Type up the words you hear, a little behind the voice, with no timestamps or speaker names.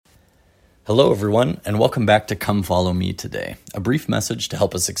Hello, everyone, and welcome back to Come Follow Me Today, a brief message to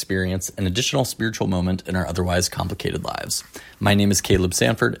help us experience an additional spiritual moment in our otherwise complicated lives. My name is Caleb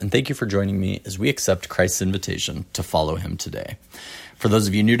Sanford, and thank you for joining me as we accept Christ's invitation to follow him today. For those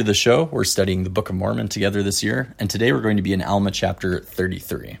of you new to the show, we're studying the Book of Mormon together this year, and today we're going to be in Alma chapter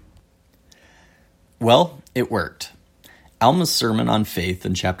 33. Well, it worked. Alma's sermon on faith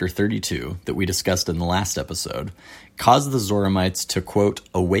in chapter 32, that we discussed in the last episode, caused the Zoramites to, quote,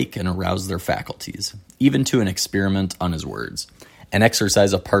 awake and arouse their faculties, even to an experiment on his words, and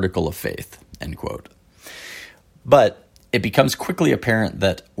exercise a particle of faith, end quote. But it becomes quickly apparent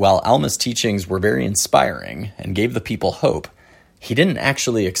that while Alma's teachings were very inspiring and gave the people hope, he didn't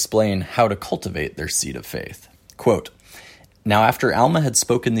actually explain how to cultivate their seed of faith. Quote, now after Alma had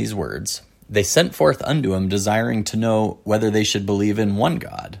spoken these words, they sent forth unto him, desiring to know whether they should believe in one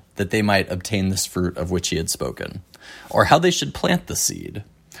God, that they might obtain this fruit of which he had spoken, or how they should plant the seed,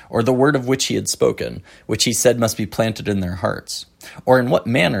 or the word of which he had spoken, which he said must be planted in their hearts, or in what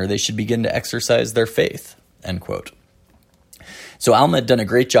manner they should begin to exercise their faith, end quote. So Alma had done a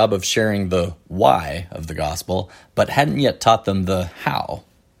great job of sharing the why of the gospel, but hadn't yet taught them the how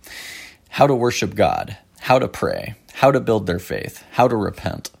to worship God, how to pray, how to build their faith, how to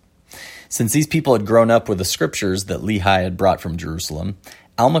repent. Since these people had grown up with the scriptures that Lehi had brought from Jerusalem,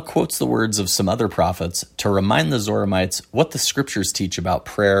 Alma quotes the words of some other prophets to remind the Zoramites what the scriptures teach about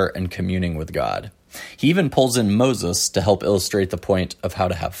prayer and communing with God. He even pulls in Moses to help illustrate the point of how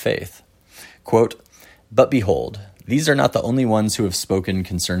to have faith. Quote, but behold, these are not the only ones who have spoken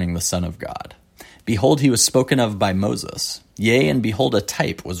concerning the Son of God. Behold, he was spoken of by Moses. Yea, and behold, a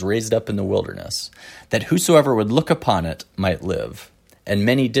type was raised up in the wilderness, that whosoever would look upon it might live. And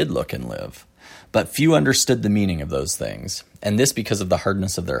many did look and live. But few understood the meaning of those things, and this because of the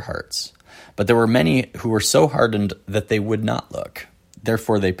hardness of their hearts. But there were many who were so hardened that they would not look.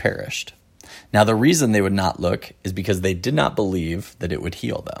 Therefore they perished. Now the reason they would not look is because they did not believe that it would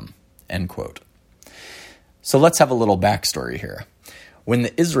heal them. End quote. So let's have a little backstory here. When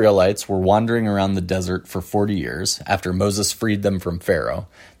the Israelites were wandering around the desert for 40 years, after Moses freed them from Pharaoh,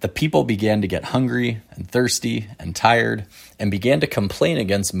 the people began to get hungry and thirsty and tired, and began to complain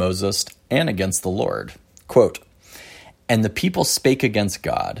against Moses and against the Lord. Quote, and the people spake against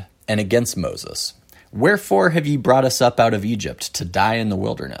God and against Moses. Wherefore have ye brought us up out of Egypt to die in the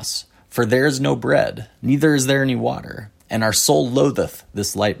wilderness? For there is no bread, neither is there any water, and our soul loatheth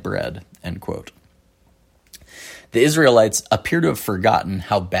this light bread. End quote. The Israelites appear to have forgotten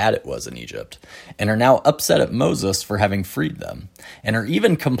how bad it was in Egypt, and are now upset at Moses for having freed them, and are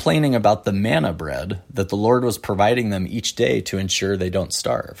even complaining about the manna bread that the Lord was providing them each day to ensure they don't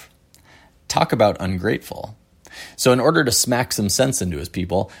starve. Talk about ungrateful. So in order to smack some sense into his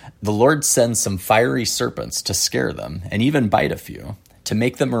people, the Lord sends some fiery serpents to scare them, and even bite a few, to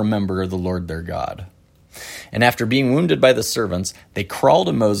make them remember the Lord their God. And after being wounded by the servants, they crawl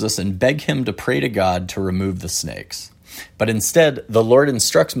to Moses and beg him to pray to God to remove the snakes. But instead, the Lord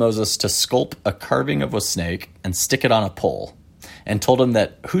instructs Moses to sculpt a carving of a snake and stick it on a pole, and told him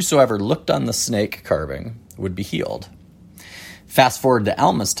that whosoever looked on the snake carving would be healed. Fast forward to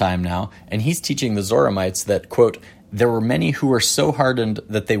Alma's time now, and he's teaching the Zoramites that, quote, there were many who were so hardened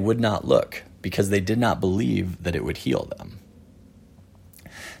that they would not look, because they did not believe that it would heal them.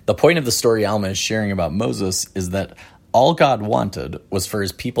 The point of the story Alma is sharing about Moses is that all God wanted was for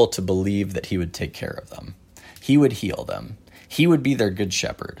his people to believe that he would take care of them. He would heal them. He would be their good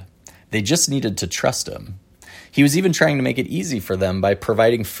shepherd. They just needed to trust him. He was even trying to make it easy for them by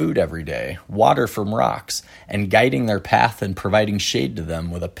providing food every day, water from rocks, and guiding their path and providing shade to them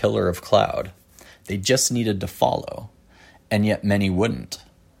with a pillar of cloud. They just needed to follow, and yet many wouldn't.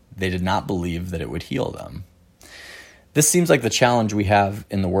 They did not believe that it would heal them. This seems like the challenge we have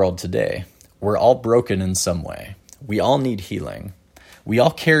in the world today. We're all broken in some way. We all need healing. We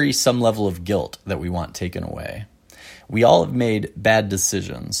all carry some level of guilt that we want taken away. We all have made bad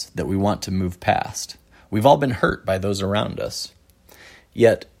decisions that we want to move past. We've all been hurt by those around us.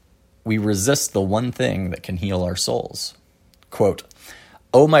 Yet, we resist the one thing that can heal our souls. Quote,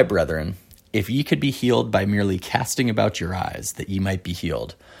 O my brethren, if ye could be healed by merely casting about your eyes that ye might be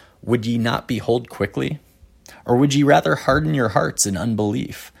healed, would ye not behold quickly? Or would ye rather harden your hearts in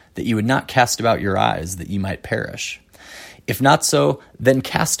unbelief, that ye would not cast about your eyes, that ye might perish? If not so, then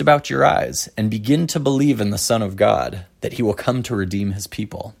cast about your eyes, and begin to believe in the Son of God, that he will come to redeem his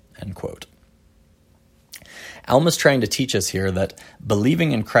people. End quote. Alma's trying to teach us here that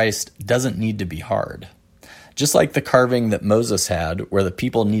believing in Christ doesn't need to be hard. Just like the carving that Moses had, where the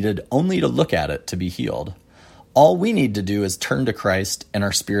people needed only to look at it to be healed, all we need to do is turn to Christ and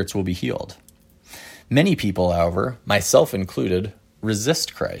our spirits will be healed. Many people, however, myself included,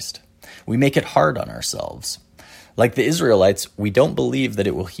 resist Christ. We make it hard on ourselves. Like the Israelites, we don't believe that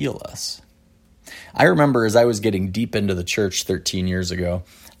it will heal us. I remember as I was getting deep into the church 13 years ago,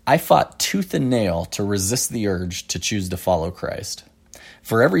 I fought tooth and nail to resist the urge to choose to follow Christ.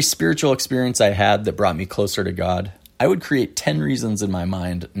 For every spiritual experience I had that brought me closer to God, I would create 10 reasons in my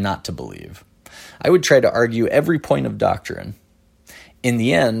mind not to believe. I would try to argue every point of doctrine. In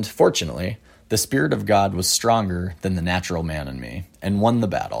the end, fortunately, the Spirit of God was stronger than the natural man in me and won the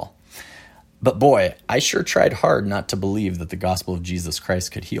battle. But boy, I sure tried hard not to believe that the gospel of Jesus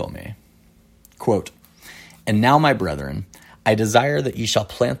Christ could heal me. Quote, "And now, my brethren, I desire that ye shall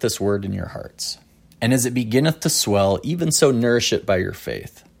plant this word in your hearts. And as it beginneth to swell, even so nourish it by your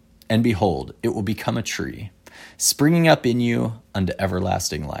faith. And behold, it will become a tree, springing up in you unto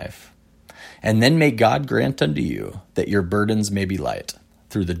everlasting life. And then may God grant unto you that your burdens may be light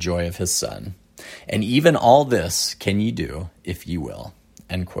through the joy of his Son. And even all this can ye do if ye will."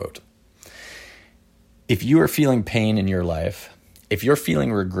 End quote. If you are feeling pain in your life, if you're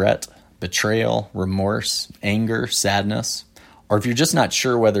feeling regret, betrayal, remorse, anger, sadness, or if you're just not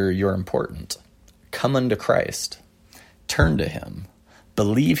sure whether you're important, come unto Christ. Turn to him.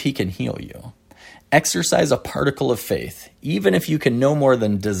 Believe he can heal you. Exercise a particle of faith, even if you can no more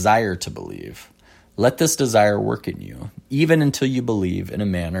than desire to believe. Let this desire work in you, even until you believe in a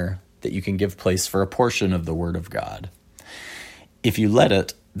manner that you can give place for a portion of the Word of God. If you let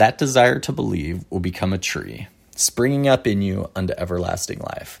it, that desire to believe will become a tree, springing up in you unto everlasting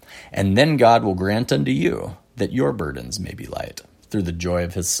life. And then God will grant unto you that your burdens may be light through the joy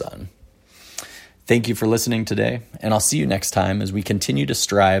of his Son. Thank you for listening today, and I'll see you next time as we continue to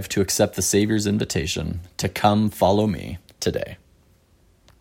strive to accept the Savior's invitation to come follow me today.